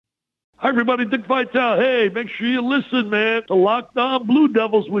Hi, everybody. Dick Vitale. Hey, make sure you listen, man, to Locked On Blue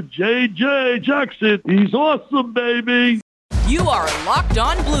Devils with J.J. Jackson. He's awesome, baby. You are Locked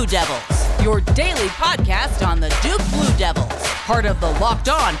On Blue Devils, your daily podcast on the Duke Blue Devils, part of the Locked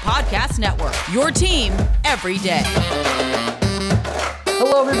On Podcast Network, your team every day.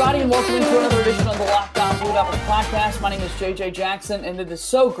 Hello, everybody, and welcome into another edition of the Locked On Blue Devils podcast. My name is J.J. Jackson, and it is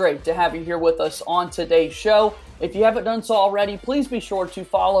so great to have you here with us on today's show. If you haven't done so already, please be sure to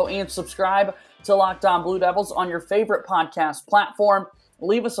follow and subscribe to Locked On Blue Devils on your favorite podcast platform.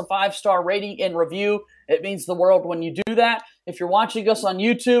 Leave us a 5-star rating and review. It means the world when you do that. If you're watching us on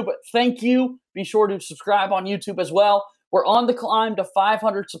YouTube, thank you. Be sure to subscribe on YouTube as well. We're on the climb to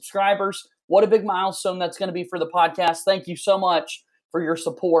 500 subscribers. What a big milestone that's going to be for the podcast. Thank you so much for your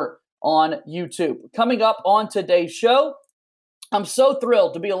support on YouTube. Coming up on today's show, I'm so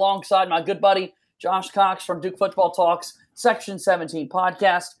thrilled to be alongside my good buddy, Josh Cox from Duke Football Talks, Section 17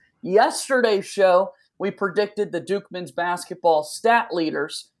 podcast. Yesterday's show, we predicted the Duke men's basketball stat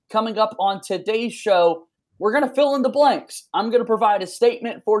leaders. Coming up on today's show, we're going to fill in the blanks. I'm going to provide a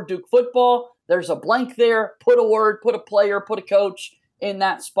statement for Duke football. There's a blank there. Put a word, put a player, put a coach in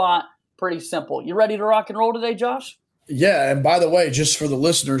that spot. Pretty simple. You ready to rock and roll today, Josh? Yeah, and by the way, just for the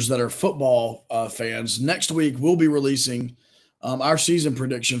listeners that are football fans, next week we'll be releasing our season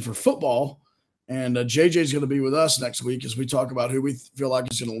prediction for football. And JJ's going to be with us next week as we talk about who we feel like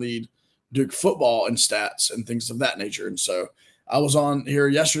is going to lead Duke football in stats and things of that nature. And so I was on here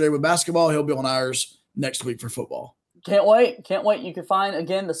yesterday with basketball. He'll be on ours next week for football. Can't wait. Can't wait. You can find,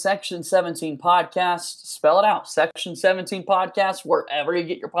 again, the Section 17 podcast. Spell it out. Section 17 podcast, wherever you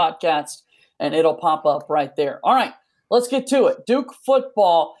get your podcast, and it'll pop up right there. All right, let's get to it. Duke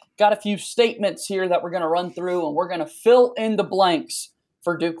football got a few statements here that we're going to run through, and we're going to fill in the blanks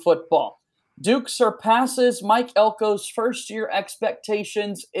for Duke football. Duke surpasses Mike Elko's first-year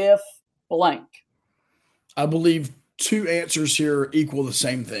expectations if blank. I believe two answers here equal the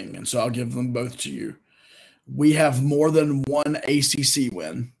same thing, and so I'll give them both to you. We have more than one ACC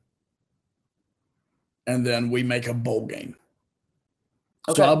win, and then we make a bowl game.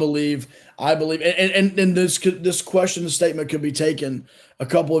 Okay. So I believe, and this question, the statement could be taken a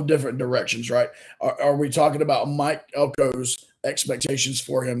couple of different directions, right? Are we talking about Mike Elko's expectations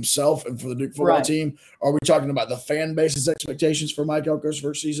for himself and for the Duke football team? Are we talking about the fan base's expectations for Mike Elko's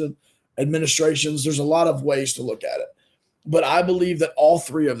first season? Administrations, there's a lot of ways to look at it. But I believe that all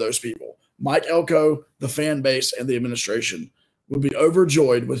three of those people, Mike Elko, the fan base, and the administration, would be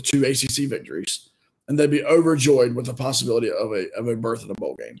overjoyed with 2 ACC victories. And they'd be overjoyed with the possibility of a berth in a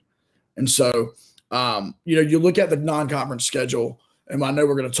bowl game. And so, you look at the non-conference schedule, and I know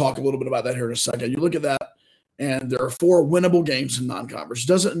we're going to talk a little bit about that here in a second. You look at that, and there are 4 winnable games in non-conference.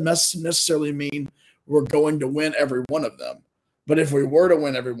 Doesn't necessarily mean we're going to win every one of them. But if we were to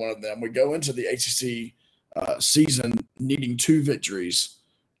win every one of them, we go into the ACC season needing 2 victories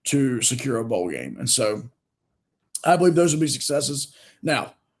to secure a bowl game. And so I believe those would be successes.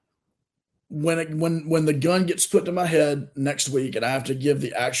 Now, when the gun gets put to my head next week and I have to give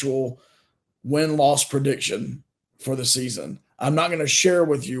the actual win-loss prediction for the season, I'm not going to share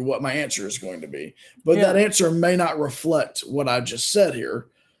with you what my answer is going to be. But that answer may not reflect what I just said here.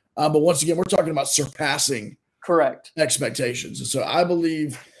 But once again, we're talking about surpassing correct expectations. And so I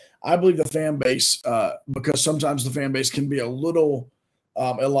believe the fan base, because sometimes the fan base can be a little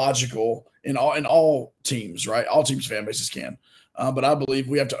illogical in all teams, right? All teams' fan bases can. But I believe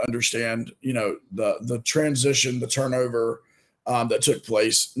we have to understand, the transition, the turnover that took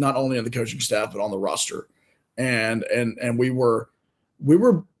place, not only in the coaching staff, but on the roster. And we were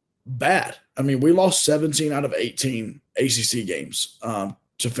bad. I mean, we lost 17 out of 18 ACC games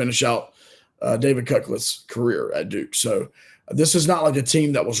to finish out David Cutcliffe's career at Duke. So this is not like a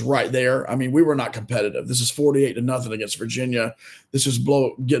team that was right there. I mean, we were not competitive. This is 48-0 against Virginia. This is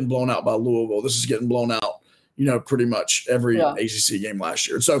getting blown out by Louisville. This is getting blown out, pretty much every ACC game last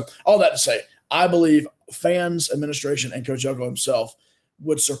year. So all that to say, I believe fans, administration, and Coach Elko himself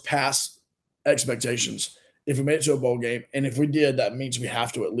would surpass expectations if we made it to a bowl game. And if we did, that means we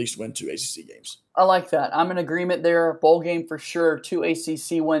have to at least win 2 ACC games. I like that. I'm in agreement there. Bowl game for sure. 2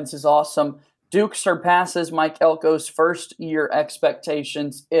 ACC wins is awesome. Duke surpasses Mike Elko's first-year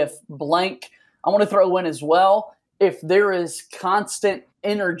expectations if blank. I want to throw in as well, if there is constant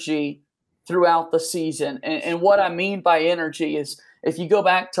energy throughout the season. And what I mean by energy is if you go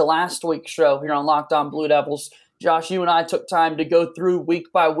back to last week's show here on Locked On Blue Devils, Josh, you and I took time to go through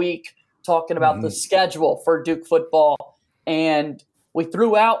week by week talking about the schedule for Duke football. And we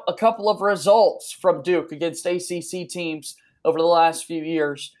threw out a couple of results from Duke against ACC teams over the last few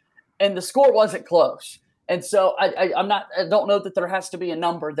years. And the score wasn't close. And so I don't know that there has to be a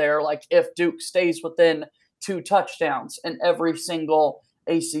number there, like if Duke stays within 2 touchdowns in every single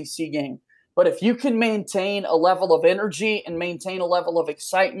ACC game. But if you can maintain a level of energy and maintain a level of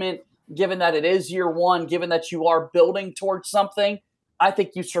excitement, given that it is year one, given that you are building towards something, I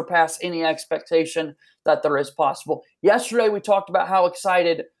think you surpass any expectation that there is possible. Yesterday, we talked about how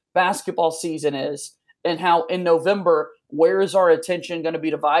excited basketball season is and how in November, where is our attention going to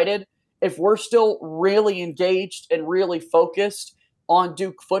be divided? If we're still really engaged and really focused on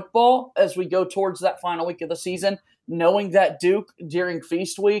Duke football as we go towards that final week of the season, knowing that Duke during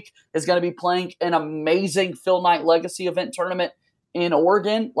Feast Week is going to be playing an amazing Phil Knight Legacy Event tournament in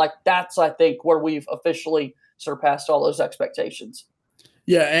Oregon, like that's, I think, where we've officially surpassed all those expectations.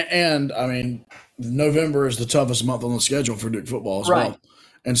 Yeah, and I mean, November is the toughest month on the schedule for Duke football as well.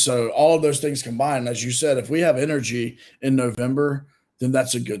 And so all of those things combined, as you said, if we have energy in November, then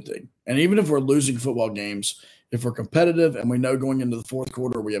that's a good thing. And even if we're losing football games, if we're competitive and we know going into the fourth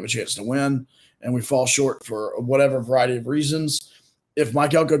quarter we have a chance to win and we fall short for whatever variety of reasons, if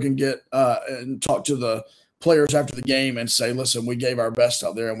Mike Elko can get and talk to the players after the game and say, listen, we gave our best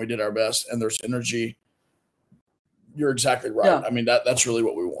out there and we did our best and there's energy, you're exactly right. Yeah. I mean, that's really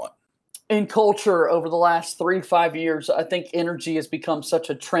what we want. In culture over the last 3-5 years, I think energy has become such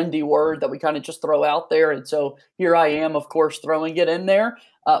a trendy word that we kind of just throw out there. And so here I am, of course, throwing it in there.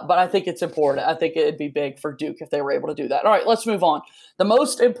 But I think it's important. I think it'd be big for Duke if they were able to do that. All right, let's move on. The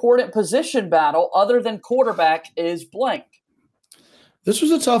most important position battle other than quarterback is blank. This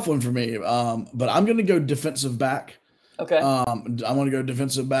was a tough one for me, but I'm going to go defensive back. Okay. I'm going to go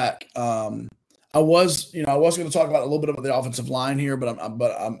defensive back. I was going to talk about a little bit about the offensive line here, but I'm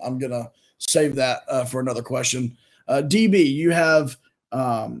going to save that for another question. DB, you have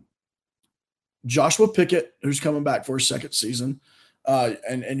Joshua Pickett, who's coming back for his second season,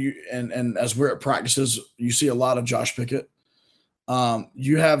 and as we're at practices, you see a lot of Josh Pickett.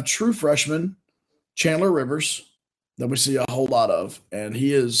 You have true freshman Chandler Rivers that we see a whole lot of, and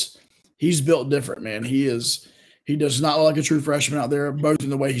he's built different, man. He does not look like a true freshman out there, both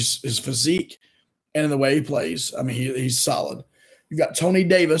in the way his physique and in the way he plays. I mean, he's solid. You've got Tony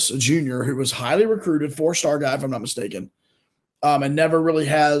Davis, a junior, who was highly recruited, 4-star guy, if I'm not mistaken, and never really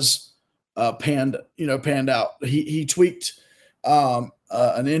has panned out. He tweaked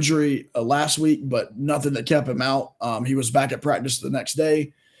an injury last week, but nothing that kept him out. He was back at practice the next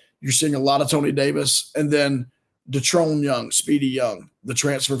day. You're seeing a lot of Tony Davis, and then Detrone Young, Speedy Young, the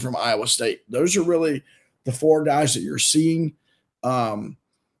transfer from Iowa State. Those are really the 4 guys that you're seeing.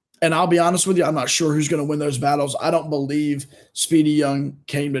 And I'll be honest with you, I'm not sure who's going to win those battles. I don't believe Speedy Young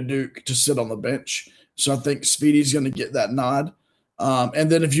came to Duke to sit on the bench. So I think Speedy's going to get that nod.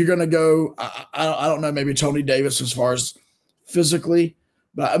 And then if you're going to go, I don't know, maybe Tony Davis as far as physically,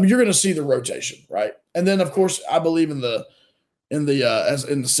 but I mean, you're going to see the rotation, right? And then, of course, I believe in the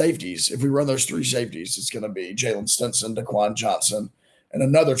safeties. If we run those 3 safeties, it's going to be Jalen Stinson, Daquan Johnson, and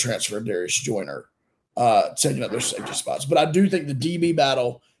another transfer, Darius Joyner, taking up those safety spots. But I do think the DB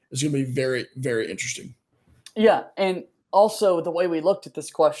battle is going to be very, very interesting. Yeah, and also the way we looked at this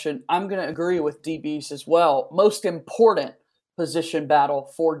question, I'm going to agree with DBs as well. Most important position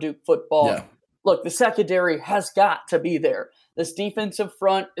battle for Duke football. Yeah. Look, the secondary has got to be there. This defensive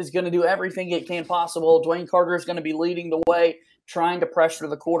front is going to do everything it can possible. Dwayne Carter is going to be leading the way, trying to pressure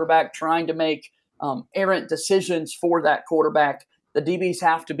the quarterback, trying to make errant decisions for that quarterback. The DBs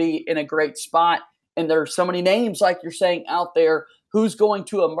have to be in a great spot. And there's so many names, like you're saying, out there. Who's going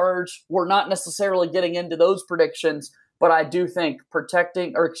to emerge? We're not necessarily getting into those predictions, but I do think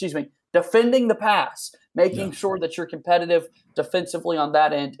defending the pass, making sure that you're competitive defensively on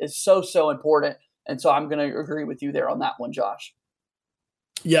that end is so important. And so I'm going to agree with you there on that one, Josh.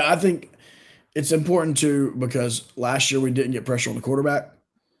 Yeah, I think it's important too, because last year we didn't get pressure on the quarterback.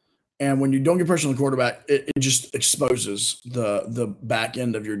 And when you don't get pressure on the quarterback, it just exposes the back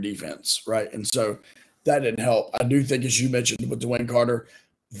end of your defense, right? And so that didn't help. I do think, as you mentioned, with Dwayne Carter,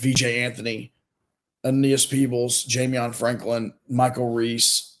 VJ Anthony, Aeneas Peebles, Jamion Franklin, Michael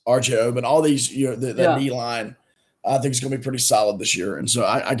Reese, RJ Oben, all these, the D line, I think it's going to be pretty solid this year. And so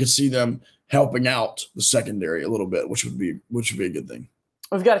I could see them helping out the secondary a little bit, which would be a good thing.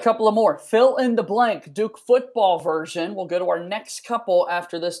 We've got a couple of more. Fill in the blank Duke football version. We'll go to our next couple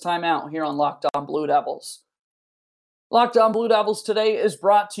after this timeout here on Locked On Blue Devils. Locked On Blue Devils today is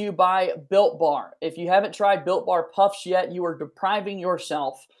brought to you by Built Bar. If you haven't tried Built Bar Puffs yet, you are depriving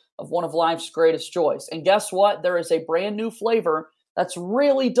yourself of one of life's greatest joys. And guess what? There is a brand new flavor that's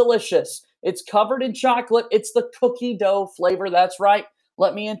really delicious. It's covered in chocolate. It's the cookie dough flavor. That's right.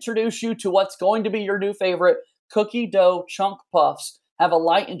 Let me introduce you to what's going to be your new favorite. Cookie dough chunk puffs have a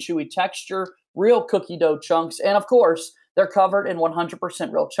light and chewy texture, real cookie dough chunks. And of course, they're covered in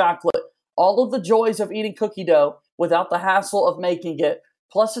 100% real chocolate. All of the joys of eating cookie dough without the hassle of making it.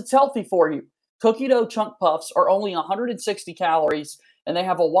 Plus, it's healthy for you. Cookie dough chunk puffs are only 160 calories, and they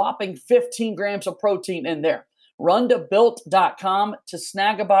have a whopping 15 grams of protein in there. Run to Built.com to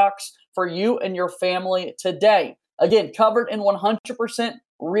snag a box for you and your family today. Again, covered in 100%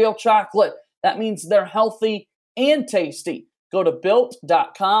 real chocolate. That means they're healthy and tasty. Go to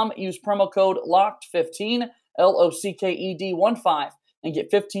Built.com, use promo code LOCKED15, LOCKED15, and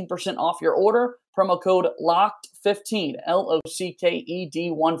get 15% off your order. Promo code LOCKED15,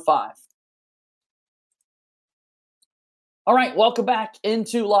 LOCKED15. All right, welcome back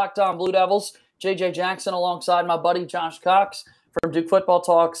into Locked On Blue Devils. JJ Jackson alongside my buddy Josh Cox from Duke Football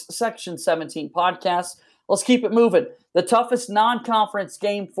Talks Section 17 podcast. Let's keep it moving. The toughest non-conference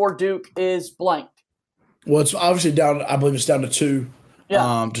game for Duke is blank. Well, it's obviously down. I believe it's down to 2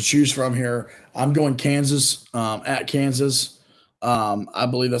 to choose from here. I'm going Kansas at Kansas. I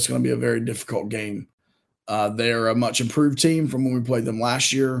believe that's going to be a very difficult game. They're a much improved team from when we played them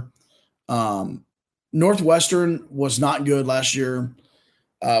last year. Northwestern was not good last year.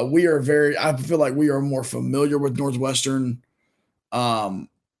 I feel like we are more familiar with Northwestern. And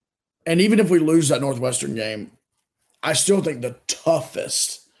even if we lose that Northwestern game, I still think the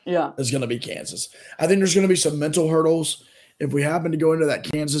toughest is going to be Kansas. I think there's going to be some mental hurdles. If we happen to go into that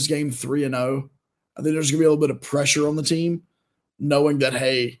Kansas game 3-0, I think there's going to be a little bit of pressure on the team, knowing that,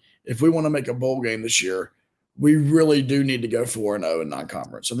 hey, if we want to make a bowl game this year, we really do need to go 4-0 in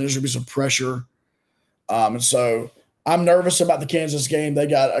non-conference. So there's going to be some pressure. And so I'm nervous about the Kansas game. They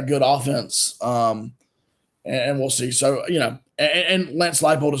got a good offense, and we'll see. So, and Lance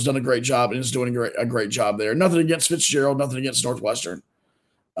Leipold has done a great job and is doing a great job there. Nothing against Fitzgerald, nothing against Northwestern,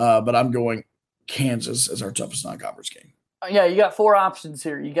 but I'm going Kansas as our toughest non-conference game. Yeah, you got 4 options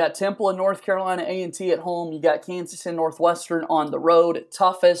here. You got Temple and North Carolina A&T at home. You got Kansas and Northwestern on the road.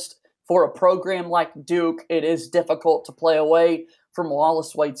 Toughest for a program like Duke. It is difficult to play away from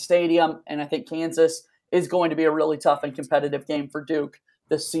Wallace Wade Stadium, and I think Kansas is going to be a really tough and competitive game for Duke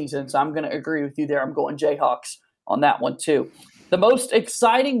this season. So I'm going to agree with you there. I'm going Jayhawks on that one too. The most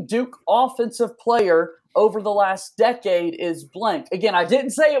exciting Duke offensive player over the last decade is blank. Again, I didn't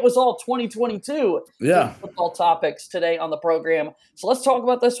say it was all 2022 football topics today on the program. So let's talk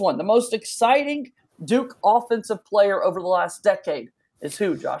about this one. The most exciting Duke offensive player over the last decade is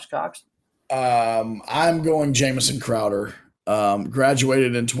who, Josh Cox? I'm going Jamison Crowder.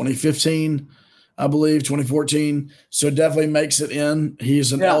 Graduated in 2015. I believe 2014. So it definitely makes it in.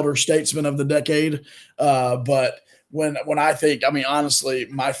 He's an elder statesman of the decade. But when I think, honestly,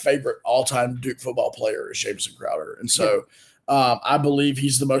 my favorite all-time Duke football player is Jamison Crowder. And so I believe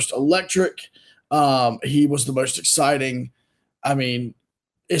he's the most electric. He was the most exciting.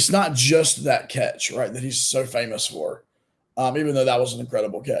 It's not just that catch, right, that he's so famous for, even though that was an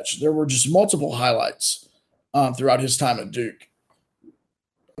incredible catch. There were just multiple highlights throughout his time at Duke,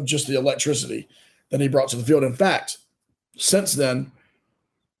 just the electricity that he brought to the field. In fact, since then,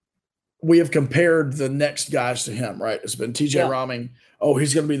 we have compared the next guys to him, right? It's been TJ Rahming. Oh,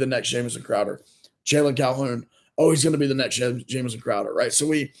 he's going to be the next Jamison Crowder. Jalen Calhoun. Oh, he's going to be the next Jamison Crowder, right? So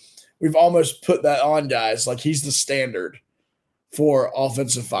we've almost put that on guys. Like, he's the standard for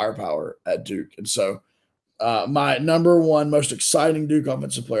offensive firepower at Duke. And so my number one most exciting Duke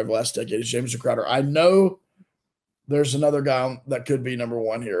offensive player of the last decade is Jamison Crowder. I know there's another guy that could be number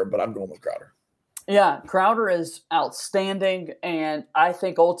one here, but I'm going with Crowder. Yeah, Crowder is outstanding, and I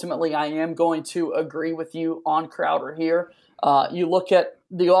think ultimately I am going to agree with you on Crowder here. You look at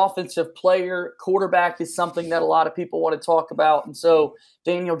the offensive player, quarterback is something that a lot of people want to talk about, and so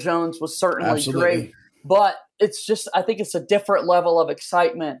Daniel Jones was certainly great. But it's just, I think it's a different level of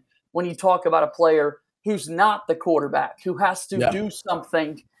excitement when you talk about a player who's not the quarterback, who has to do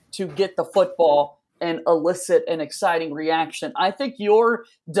something to get the football and elicit an exciting reaction. I think your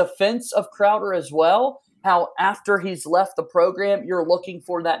defense of Crowder as well, how after he's left the program, you're looking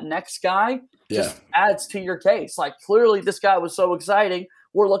for that next guy, just adds to your case. Like, clearly this guy was so exciting,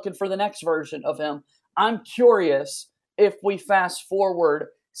 we're looking for the next version of him. I'm curious if we fast forward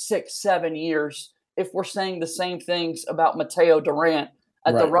 6-7 years, if we're saying the same things about Mateo Durant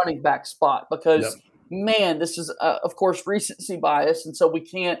at the running back spot, because man, this is of course recency bias. And so we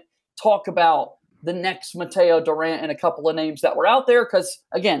can't talk about the next Mateo Durant and a couple of names that were out there because,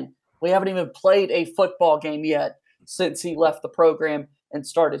 again, we haven't even played a football game yet since he left the program and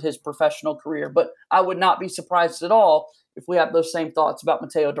started his professional career. But I would not be surprised at all if we have those same thoughts about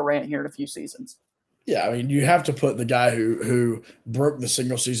Mateo Durant here in a few seasons. Yeah, you have to put the guy who broke the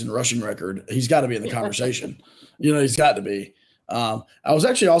single-season rushing record. He's got to be in the conversation. He's got to be. I was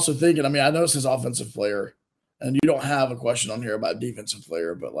actually also thinking, I mean, I know it says offensive player, and you don't have a question on here about defensive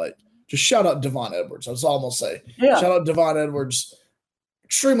player, but like, just shout out Devon Edwards. That's all I'm going to say. Yeah. Shout out Devon Edwards.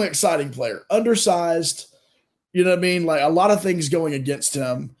 Extremely exciting player. Undersized. You know what I mean? Like, a lot of things going against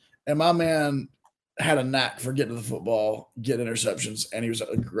him. And my man had a knack for getting to the football, getting interceptions, and he was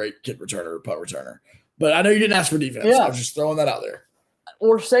a great kick returner, punt returner. But I know you didn't ask for defense. Yeah. I was just throwing that out there.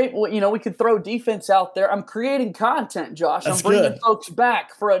 Or say, we could throw defense out there. I'm creating content, Josh. That's I'm bringing good. folks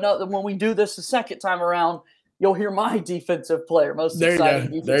back for another. When we do this the second time around, you'll hear my defensive player, most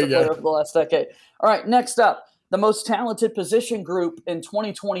exciting defensive player of the last decade. All right, next up, the most talented position group in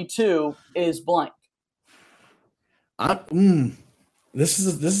 2022 is blank. This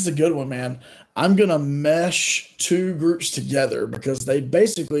is a good one, man. I'm gonna mesh two groups together because they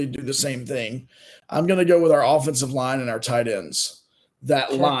basically do the same thing. I'm gonna go with our offensive line and our tight ends.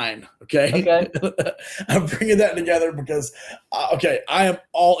 That line, okay? I'm bringing that together because, I am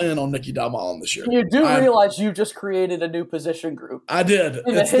all in on Nicky Dalmolin this year. You do realize you just created a new position group. I did.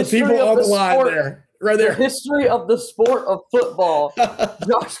 It's the people on the line there, right there. The history of the sport of football,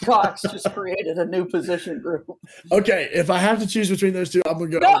 Josh Cox just created a new position group. Okay, if I have to choose between those two, I'm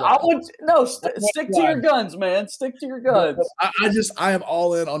gonna go. Stick to your guns, man. Stick to your guns. I am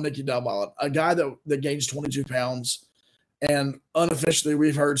all in on Nicky Dalmolin, a guy that gains 22 pounds. And unofficially,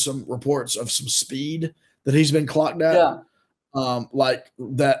 we've heard some reports of some speed that he's been clocked at. Yeah. Like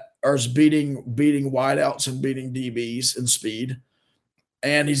that is beating wideouts and beating DBs in speed.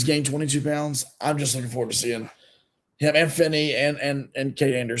 And he's gained 22 pounds. I'm just looking forward to seeing him and Finney and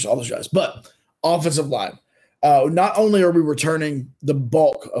Kate Anders, all those guys. But offensive line. Not only are we returning the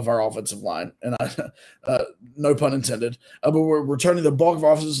bulk of our offensive line, and no pun intended, but we're returning the bulk of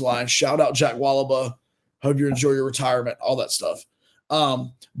our offensive line. Shout out Jack Wallaba. Hope you enjoy your retirement, all that stuff.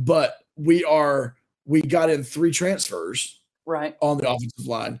 But we got in 3 transfers right on the offensive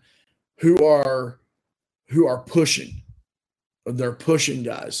line who are pushing. They're pushing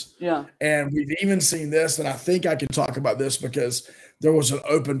guys. Yeah. And we've even seen this, and I think I can talk about this because there was an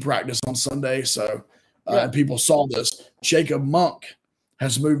open practice on Sunday. So and people saw this. Jacob Monk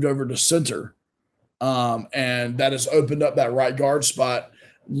has moved over to center. And that has opened up that right guard spot.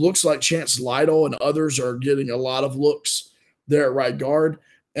 Looks like Chance Lytle and others are getting a lot of looks there at right guard.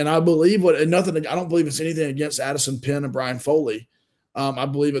 And I believe I don't believe it's anything against Addison Penn and Brian Foley. I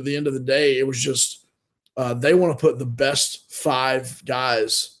believe at the end of the day, it was just they want to put the best 5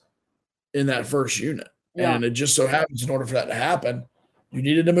 guys in that first unit. Yeah. And it just so happens in order for that to happen, you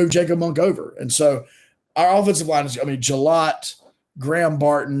needed to move Jacob Monk over. And so our offensive line is, Jalot, Graham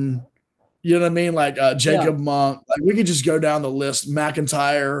Barton, you know what I mean? Like Jacob Monk. Like we could just go down the list.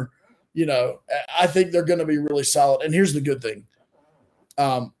 McIntyre, I think they're going to be really solid. And here's the good thing.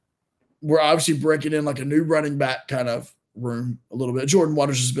 We're obviously breaking in like a new running back kind of room a little bit. Jordan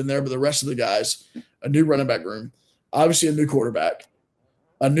Waters has been there, but the rest of the guys, a new running back room. Obviously a new quarterback,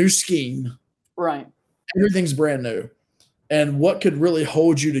 a new scheme. Right. Everything's brand new. And what could really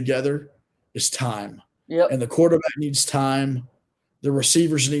hold you together is time. Yep. And the quarterback needs time. The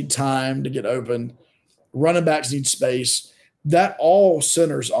receivers need time to get open. Running backs need space. That all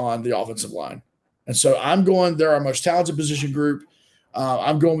centers on the offensive line. And so they're our most talented position group.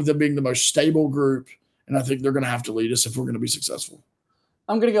 I'm going with them being the most stable group. And I think they're going to have to lead us if we're going to be successful.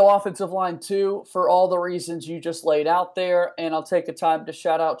 I'm going to go offensive line too for all the reasons you just laid out there. And I'll take a time to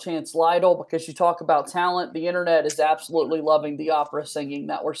shout out Chance Lytle because you talk about talent. The internet is absolutely loving the opera singing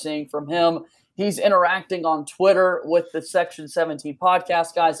that we're seeing from him. He's interacting on Twitter with the Section 17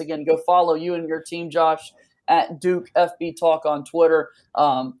 podcast. Guys, again, go follow you and your team, Josh, at Duke FB Talk on Twitter.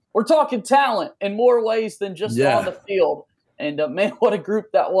 We're talking talent in more ways than just on the field. And, man, what a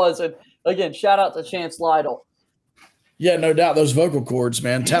group that was. And, again, shout out to Chance Lytle. Yeah, no doubt. Those vocal cords,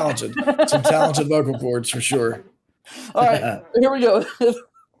 man, talented. Some talented vocal cords for sure. All right, here we go.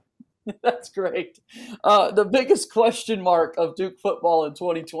 That's great. The biggest question mark of Duke football in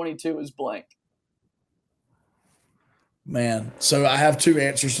 2022 is blank. Man, so I have 2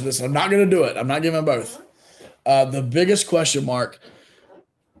 answers to this. I'm not going to do it. I'm not giving both. The biggest question mark,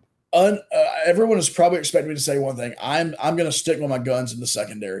 everyone is probably expecting me to say one thing. I'm going to stick with my guns in the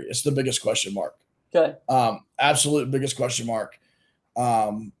secondary. It's the biggest question mark. Okay. Absolute biggest question mark.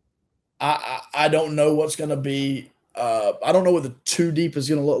 I don't know what's going to be. I don't know what the 2 deep is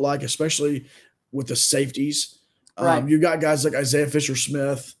going to look like, especially with the safeties. Right. You got guys like Isaiah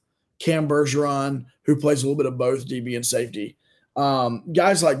Fisher-Smith, Cam Bergeron, who plays a little bit of both DB and safety.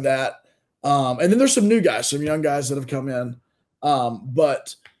 Guys like that. And then there's some new guys, some young guys that have come in.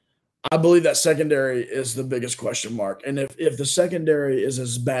 But I believe that secondary is the biggest question mark. And if the secondary is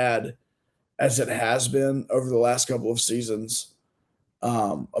as bad as it has been over the last couple of seasons,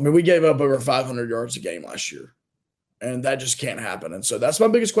 We gave up over 500 yards a game last year, and that just can't happen. And so that's my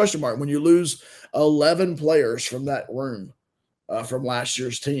biggest question mark. When you lose 11 players from that room, from last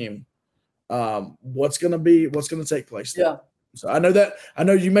year's team, what's going to take place there? Yeah. So I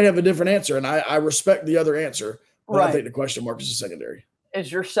know you may have a different answer, and I respect the other answer, but Right. I think the question mark is the secondary.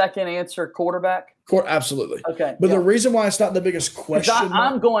 Is your second answer quarterback? Absolutely. Okay. But the reason why it's not the biggest question mark,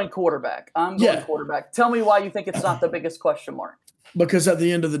 I'm going quarterback. Quarterback. Tell me why you think it's not the biggest question mark. because at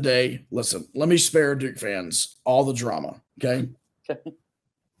the end of the day, listen, let me spare Duke fans all the drama, okay?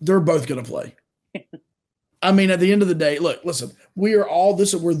 They're both going to play. I mean, at the end of the day, look, listen, we're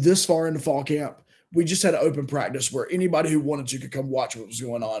this far into fall camp. We just had an open practice where anybody who wanted to could come watch what was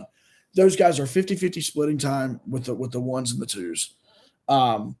going on. Those guys are 50-50 splitting time with the ones and the twos.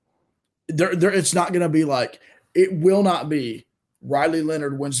 It's not going to be like, it will not be Riley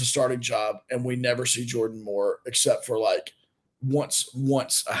Leonard wins the starting job and we never see Jordan Moore except for like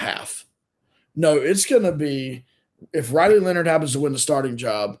once a half. No, it's going to be, if Riley Leonard happens to win the starting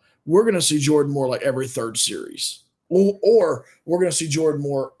job, we're going to see Jordan Moore like every third series. Or we're going to see Jordan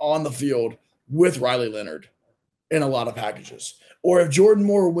Moore on the field with Riley Leonard in a lot of packages. Or if Jordan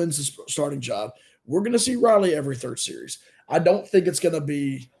Moore wins the starting job, we're going to see Riley every third series. I don't think it's going to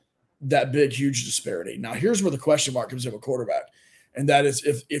be that big, huge disparity. Now, here's where the question mark comes in with quarterback, and that is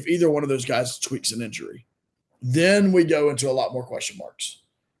if either one of those guys tweaks an injury, then we go into a lot more question marks.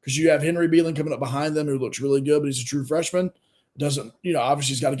 Because you have Henry Beelan coming up behind them who looks really good, but he's a true freshman. Doesn't,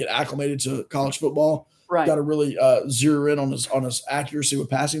 obviously he's got to get acclimated to college football. Right. Got to really zero in on his accuracy with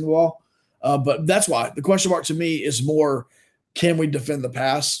passing the ball. But that's why the question mark to me is more, can we defend the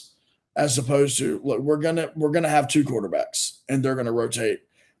pass, as opposed to, look, we're gonna have two quarterbacks and they're gonna rotate.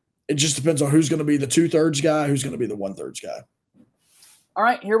 It just depends on who's going to be the 2/3 guy, who's going to be the 1/3 guy. All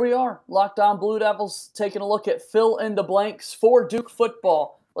right, here we are. Locked On Blue Devils, taking a look at fill in the blanks for Duke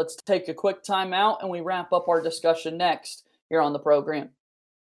football. Let's take a quick timeout and we wrap up our discussion next here on the program.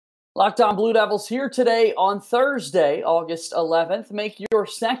 Locked On Blue Devils here today on Thursday, August 11th. Make your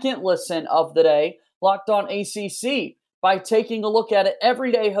second listen of the day, Locked On ACC, by taking a look at it.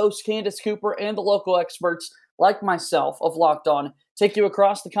 Everyday host Candace Cooper and the local experts like myself of Locked On take you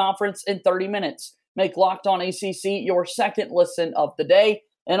across the conference in 30 minutes. Make Locked On ACC your second listen of the day.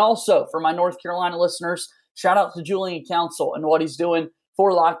 And also, for my North Carolina listeners, shout out to Julian Council and what he's doing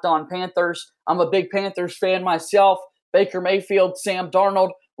for Locked On Panthers. I'm a big Panthers fan myself. Baker Mayfield, Sam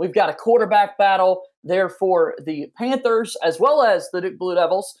Darnold. We've got a quarterback battle there for the Panthers as well as the Duke Blue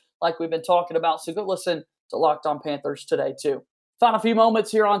Devils, like we've been talking about. So go listen to Locked On Panthers today, too. Final few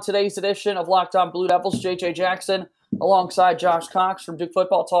moments here on today's edition of Locked On Blue Devils. JJ Jackson alongside Josh Cox from Duke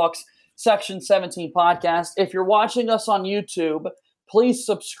Football Talks Section 17 podcast. If you're watching us on YouTube, please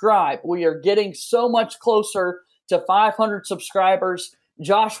subscribe. We are getting so much closer to 500 subscribers.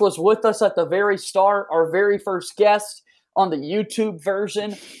 Josh was with us at the very start, our very first guest on the YouTube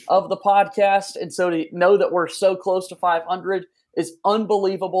version of the podcast. And so to know that we're so close to 500 is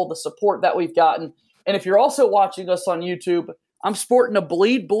unbelievable, the support that we've gotten. And if you're also watching us on YouTube, I'm sporting a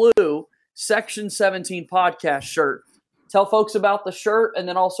Bleed Blue Section 17 podcast shirt. Tell folks about the shirt and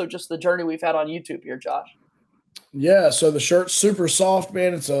then also just the journey we've had on YouTube here, Josh. Yeah, so the shirt's super soft,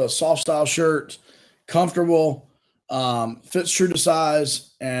 man. It's a soft style shirt, comfortable, fits true to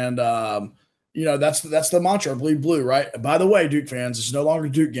size, and that's the mantra, Bleed Blue, right? And by the way, Duke fans, it's no longer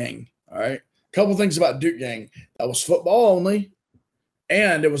Duke Gang. All right, a couple things about Duke Gang. That was football only,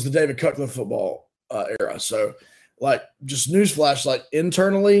 and it was the David Cutcliffe football era. So, like, just newsflash, like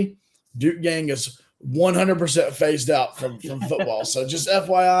internally, Duke Gang is 100% phased out from football. So just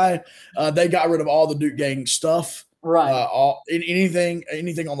FYI, they got rid of all the Duke Gang stuff. Right. Anything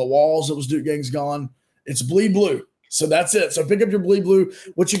on the walls that was Duke Gang's gone. It's Bleed Blue. So that's it. So pick up your Bleed Blue.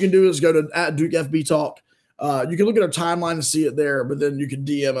 What you can do is go to @DukeFB Talk. You can look at our timeline and see it there, but then you can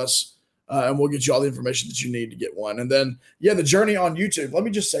DM us and we'll get you all the information that you need to get one. And then, the journey on YouTube. Let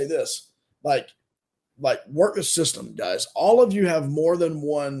me just say this. Like work the system, guys. All of you have more than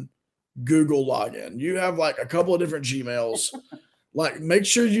one Google login. You have like a couple of different Gmails. Like, make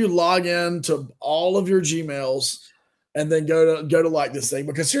sure you log in to all of your Gmails and then go to like this thing,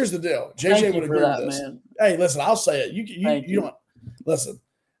 because here's the deal. JJ would agree with this. Man. Hey, listen, I'll say it. You don't listen.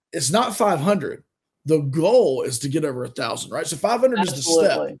 It's not 500. The goal is to get over 1,000, right? So 500 is the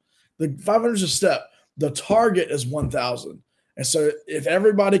step. The 500 is a step. The target is 1,000. And so if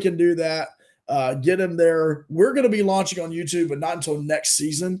everybody can do that, get them there. We're going to be launching on YouTube, but not until next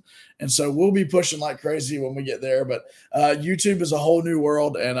season. And so we'll be pushing like crazy when we get there. But YouTube is a whole new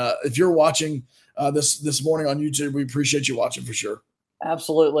world. And if you're watching this morning on YouTube, we appreciate you watching for sure.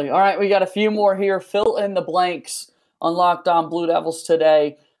 Absolutely. All right, we got a few more here. Fill in the blanks on Locked On Blue Devils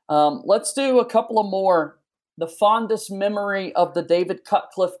today. Let's do a couple of more. The fondest memory of the David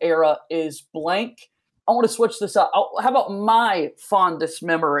Cutcliffe era is blank. I want to switch this up. How about my fondest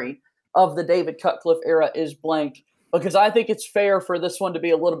memory of the David Cutcliffe era is blank? Because I think it's fair for this one to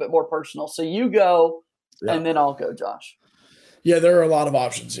be a little bit more personal. So you go, and then I'll go, Josh. Yeah, there are a lot of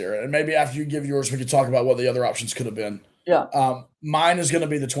options here. And maybe after you give yours, we could talk about what the other options could have been. Yeah. Mine is going to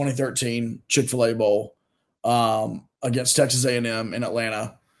be the 2013 Chick-fil-A Bowl against Texas A&M in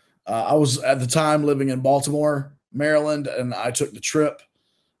Atlanta. I was at the time living in Baltimore, Maryland, and I took the trip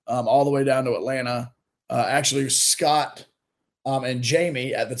all the way down to Atlanta. Actually, Scott and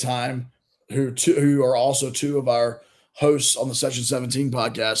Jamie at the time, who are also two of our hosts on the Section 17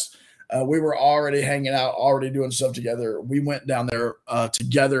 podcast, we were already hanging out, already doing stuff together. We went down there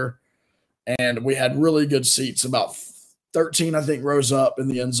together, and we had really good seats, about 13, I think, rows up in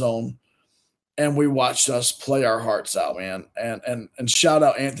the end zone. And we watched us play our hearts out, man. And shout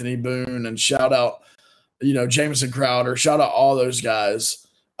out Anthony Boone and shout out, Jamison Crowder, shout out all those guys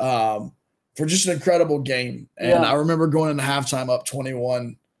for just an incredible game. And I remember going into halftime up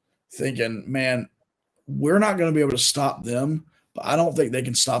 21 thinking, man, we're not going to be able to stop them, but I don't think they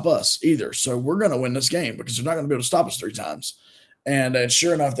can stop us either. So we're going to win this game because they're not going to be able to stop us 3 times. And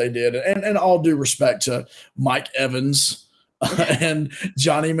sure enough, they did. And all due respect to Mike Evans and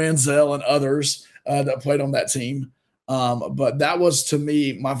Johnny Manziel and others that played on that team. But that was, to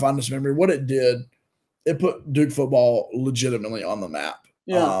me, my fondest memory. What it did, it put Duke football legitimately on the map.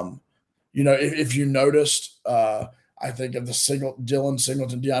 Yeah. If you noticed, I think of the DeAndre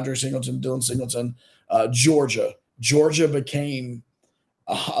Singleton, Dylan Singleton, Georgia. Georgia became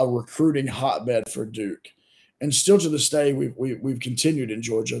a recruiting hotbed for Duke. And still to this day, we've continued in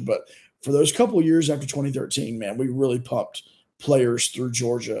Georgia. But for those couple of years after 2013, man, we really pumped players through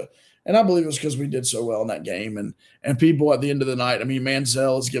Georgia. And I believe it was because we did so well in that game. And people at the end of the night, I mean,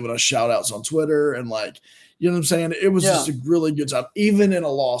 Manziel is giving us shout outs on Twitter and you know what I'm saying? It was just a really good time, even in a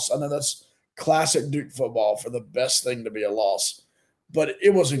loss. I know that's classic Duke football for the best thing to be a loss, but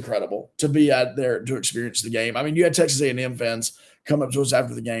it was incredible to be out there to experience the game. I mean, you had Texas A&M fans come up to us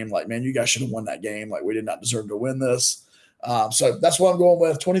after the game like, man, you guys should have won that game. We did not deserve to win this. So that's what I'm going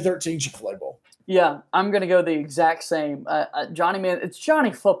with, 2013 Chick-fil-A Bowl. Yeah, I'm going to go the exact same. It's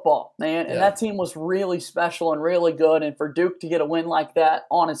Johnny football, man. And that team was really special and really good. And for Duke to get a win like that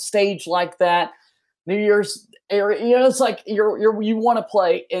on a stage like that, New Year's era, it's like you want to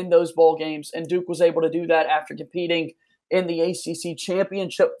play in those bowl games. And Duke was able to do that after competing in the ACC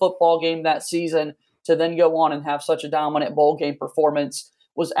championship football game that season. To then go on and have such a dominant bowl game performance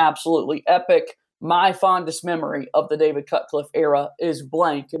was absolutely epic. My fondest memory of the David Cutcliffe era is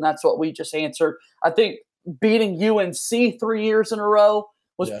blank, and that's what we just answered. I think beating UNC 3 years in a row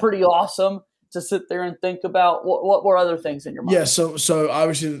was pretty awesome to sit there and think about. What were other things in your mind? Yeah, so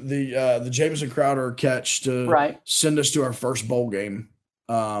obviously the Jamison Crowder catch to send us to our first bowl game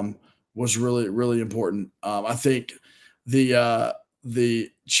was really, really important. I think the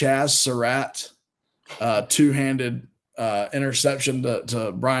Chaz Surratt two-handed interception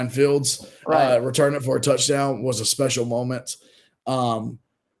to Brian Fields, return it for a touchdown was a special moment. I'm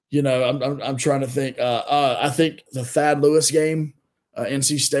trying to think. I think the Thad Lewis game,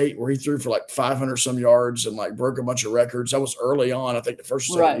 NC State, where he threw for 500 some yards and broke a bunch of records. That was early on. I think the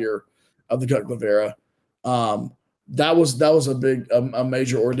first or second year of the Cutcliffe era. That was a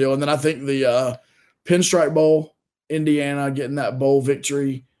major ordeal. And then I think the Pinstripe Bowl, Indiana getting that bowl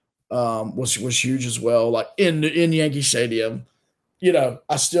victory was huge as well. In Yankee Stadium,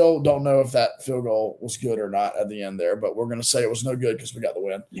 I still don't know if that field goal was good or not at the end there, but we're going to say it was no good because we got the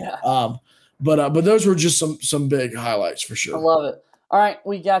win. Yeah. But those were just some big highlights for sure. I love it. All right,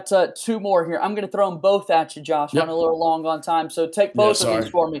 we got 2 more here. I'm going to throw them both at you, Josh. Yep. I'm a little long on time, so take both of these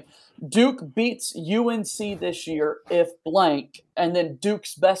for me. Duke beats UNC this year if blank, and then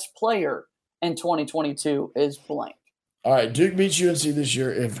Duke's best player in 2022 is blank. All right, Duke beats UNC this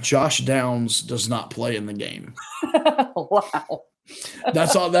year if Josh Downs does not play in the game. Wow.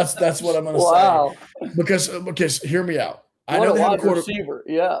 That's all. That's what I'm going to say. Because hear me out. I know they have a receiver.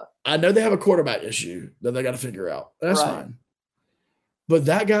 Yeah. I know they have a quarterback issue that they got to figure out. That's fine. But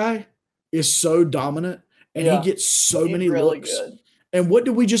that guy is so dominant, and he gets so many looks. Good. And what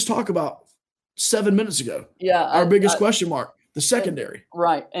did we just talk about 7 minutes ago? Yeah. Our biggest question mark. The secondary.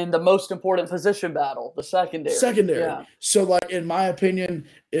 Right. And the most important position battle, the secondary. Yeah. So, in my opinion,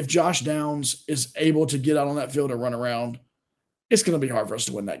 if Josh Downs is able to get out on that field and run around, it's going to be hard for us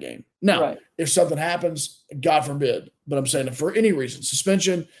to win that game. Now, if something happens, God forbid, but I'm saying if for any reason,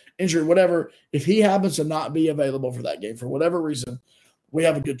 suspension, injury, whatever, if he happens to not be available for that game for whatever reason, we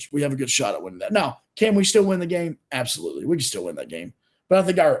have a good shot at winning that. Now, can we still win the game? Absolutely, we can still win that game. But I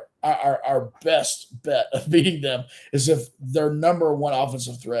think our best bet of beating them is if their number one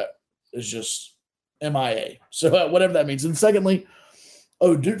offensive threat is just MIA. So whatever that means. And secondly,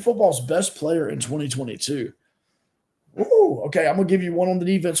 Duke football's best player in 2022. Ooh, okay, I'm going to give you one on the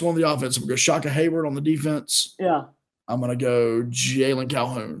defense, one on the offense. I'm going to go Shaka Hayward on the defense. Yeah. I'm going to go Jalen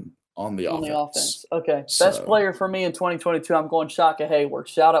Calhoun on the offense. Okay. Best player for me in 2022, I'm going Shaka Hayward.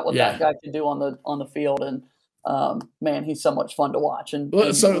 Shout out what that guy can do on the field. And man, he's so much fun to watch. And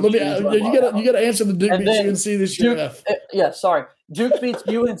so let me you got to answer the Duke beats UNC this year. Duke beats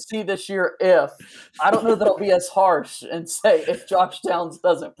UNC this year if I don't know that I'll be as harsh and say if Josh Downs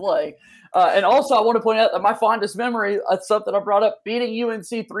doesn't play. And also, I want to point out that my fondest memory, that's something I brought up, beating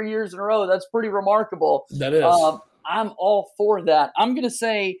UNC 3 years in a row. That's pretty remarkable. That is. I'm all for that. I'm going to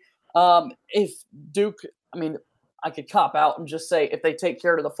say if Duke, I could cop out and just say if they take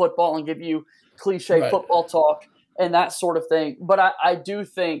care of the football and give you cliche football talk and that sort of thing. But I do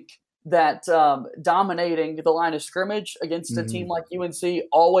think that dominating the line of scrimmage against a team like UNC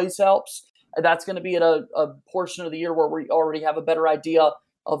always helps. That's going to be at a portion of the year where we already have a better idea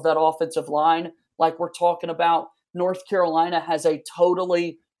of that offensive line. Like we're talking about, North Carolina has a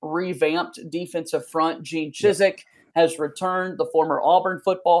totally revamped defensive front. Gene Chizik has returned, the former Auburn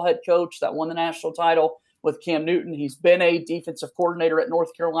football head coach that won the national title with Cam Newton. He's been a defensive coordinator at North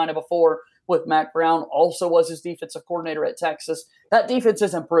Carolina before with Mack Brown, also was his defensive coordinator at Texas. That defense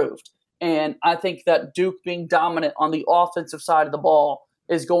has improved. And I think that Duke being dominant on the offensive side of the ball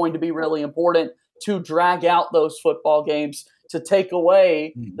is going to be really important to drag out those football games, to take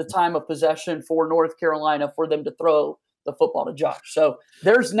away the time of possession for North Carolina for them to throw the football to Josh. So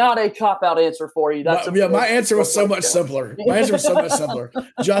there's not a cop-out answer for you. My answer was so much simpler.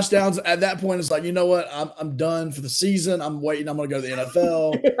 Josh Downs at that point is like, you know what? I'm done for the season. I'm waiting. I'm going to go to the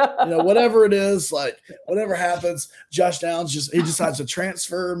NFL. Whatever it is, like whatever happens, Josh Downs he decides to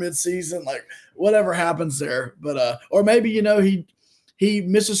transfer mid-season, like whatever happens there. But or maybe he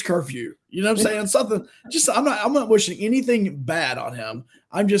misses curfew. You know what I'm saying? Something. I'm not wishing anything bad on him.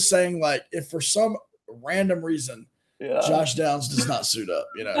 I'm just saying, like, if for some random reason Josh Downs does not suit up,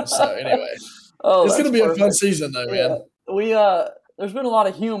 So anyway, it's going to be a fun season, though, man. There's been a lot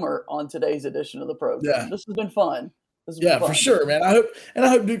of humor on today's edition of the program. Yeah. This has been fun. For sure, man. I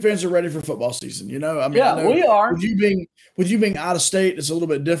hope Duke fans are ready for football season. I know we are. With you being out of state, it's a little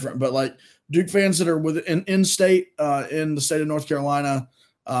bit different, but like Duke fans that are in state, in the state of North Carolina.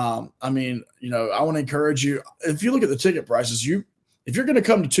 I want to encourage you. If you look at the ticket prices, if you're going to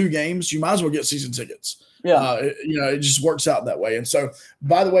come to 2 games, you might as well get season tickets. Yeah. It just works out that way. And so,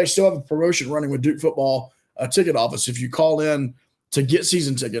 by the way, still have a promotion running with Duke football ticket office. If you call in to get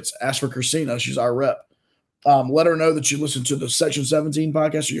season tickets, ask for Christina. She's our rep. Let her know that you listened to the Section 17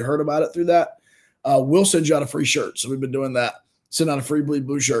 podcast or you heard about it through that. We'll send you out a free shirt. So we've been doing that. Send out a free Bleed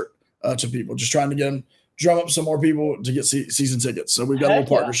Blue shirt to people, just trying to drum up some more people to get season tickets. So we've got a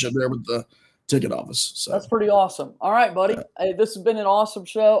little partnership there with the ticket office. So that's pretty awesome. All right, buddy. Hey, this has been an awesome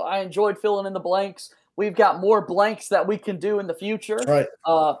show. I enjoyed filling in the blanks. We've got more blanks that we can do in the future. Right.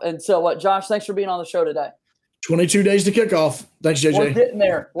 And so, Josh, thanks for being on the show today. 22 days to kickoff. Thanks, JJ.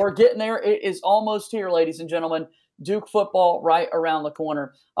 We're getting there. It is almost here, ladies and gentlemen. Duke football right around the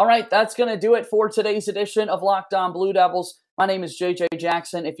corner. All right, that's going to do it for today's edition of Locked On Blue Devils. My name is JJ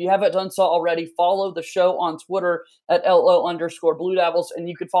Jackson. If you haven't done so already, follow the show on Twitter at @LO_Blue Devils, and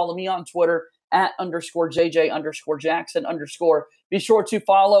you can follow me on Twitter at @JJ_Jackson_. Be sure to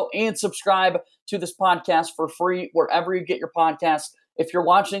follow and subscribe to this podcast for free wherever you get your podcasts. If you're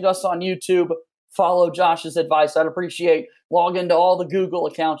watching us on YouTube, follow Josh's advice. I'd appreciate. Log into all the Google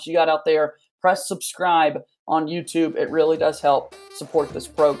accounts you got out there. Press subscribe on YouTube. It really does help support this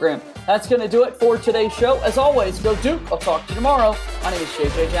program. That's going to do it for today's show. As always, go Duke. I'll talk to you tomorrow. My name is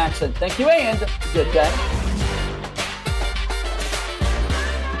JJ Jackson. Thank you and good day.